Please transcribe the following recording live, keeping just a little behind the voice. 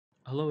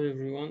Hello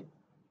everyone.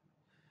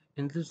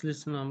 In this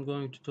lesson, I'm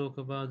going to talk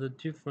about the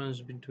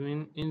difference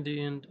between in the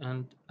end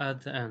and at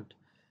the end.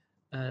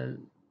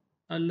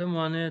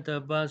 لەمانەیەدا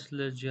باس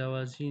لە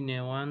جیاوازی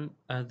نێوان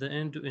at the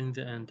end و in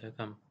the end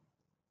دەکەم.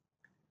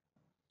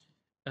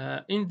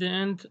 In the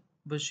end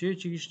بە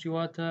شێوەیەکی گشتی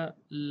واتە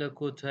لە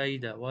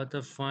کۆتاییدا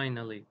واتە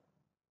finally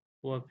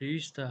و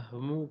پێویستە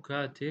هەموو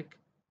کاتێک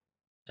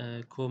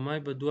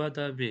کۆمای بە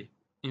دوادا بێ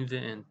in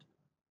the end.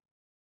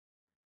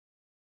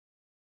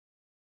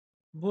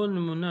 بۆ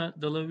نمونە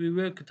دەڵێ we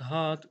worked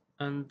hard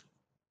and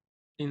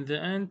in the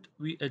end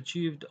we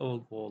achieved our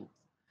goal.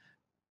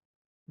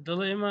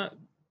 دەڵێ ئێمە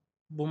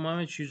بۆ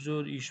ماوەیەکی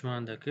زۆر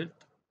ئیشمان دەکرد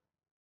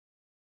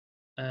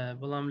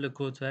بەڵام لە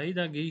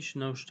کۆتاییدا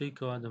گەیشتنەوە شتەی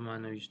کەوا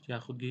دەمانەویست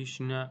یاخود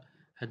گەیشتینە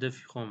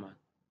هەدەفی خۆمان.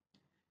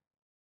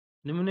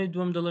 نمونەی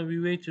دووەم دەڵێ we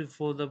waited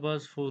for the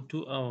bus for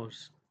 2 hours.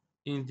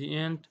 In the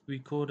end we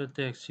called a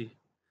taxi.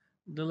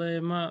 دەڵێ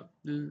ئێمە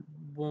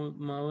بۆ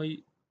ماوەی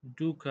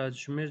 2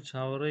 کاتژمێر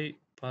چاوەڕێی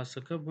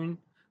پاسەکە بووین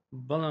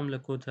بەڵام لە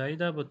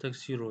کۆتاییدا بە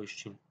تەکسی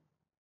ڕۆیشتین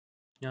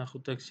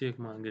یاخود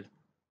تەکسیەکمان گرت.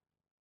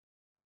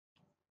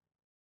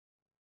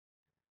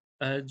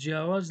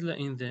 جیاواز لە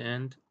in the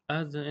end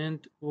at the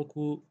end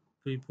وەکو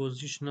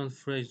prepositional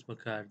phrase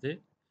بەکاردێ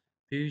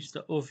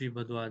پێویستە ئۆفی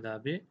بە دوادا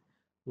بێ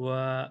و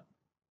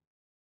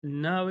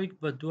ناوێک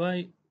بە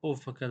دوای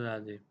ئۆفەکەدا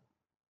دێ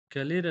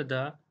کە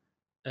لێرەدا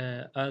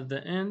at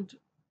the end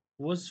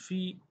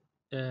وەزفی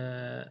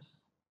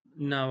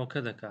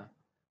ناوەکە دەکا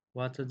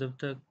واتە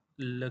دەبتە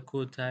لە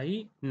کۆتایی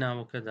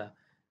ناوەکەدا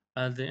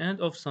at the end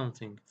of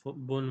something.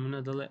 بۆ نمونە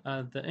دەڵێ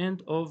at the end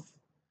of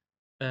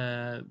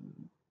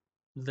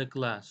the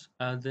class,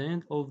 at the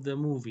end of the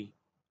movie.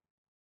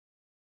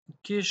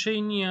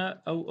 کێشەی نییە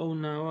ئەو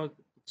ناوە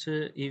چ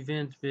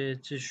ئیڤنت بێ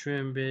چ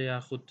شوێن بێ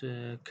یاخود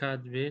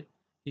کات بێ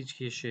هیچ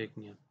کێشەیەک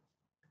نییە.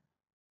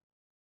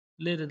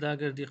 لێرەدا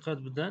ئەگەر دیقەت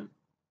بدەن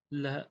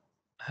لە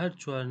هەر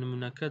چوار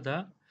نمونەکەدا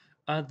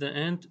at the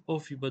end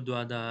ئۆفی بە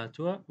دوادا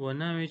هاتووە و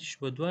ناوێکیش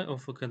بە دوای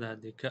ئۆفەکەدا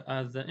دێ کە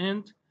at the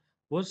end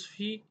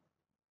وەزفی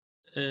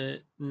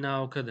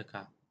ناوەکە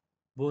دەکا.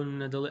 بۆ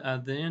نمونە دەڵێ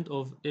at the end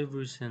of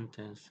every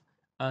sentence,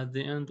 at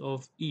the end of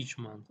each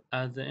month,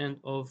 at the end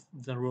of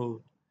the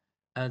road,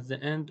 at the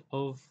end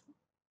of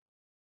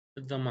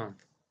the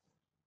month.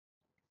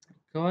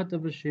 کەواتە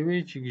بە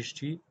شێوەیەکی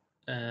گشتی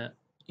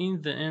in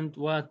the end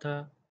واتە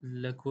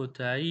لە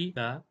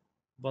کۆتاییدا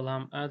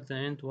بەڵام at the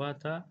end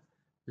واتە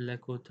لە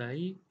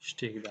کۆتایی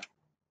شتێکدا.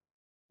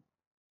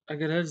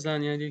 ئەگەر هەر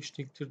زانیاریەک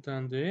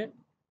شتێکترتان دەوێ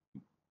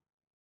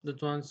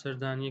دەتوان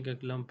سەردانیەکێک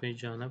لەم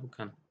پەیجانە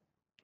بکەن.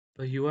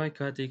 بە هیوای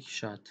کاتێکی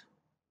شاد.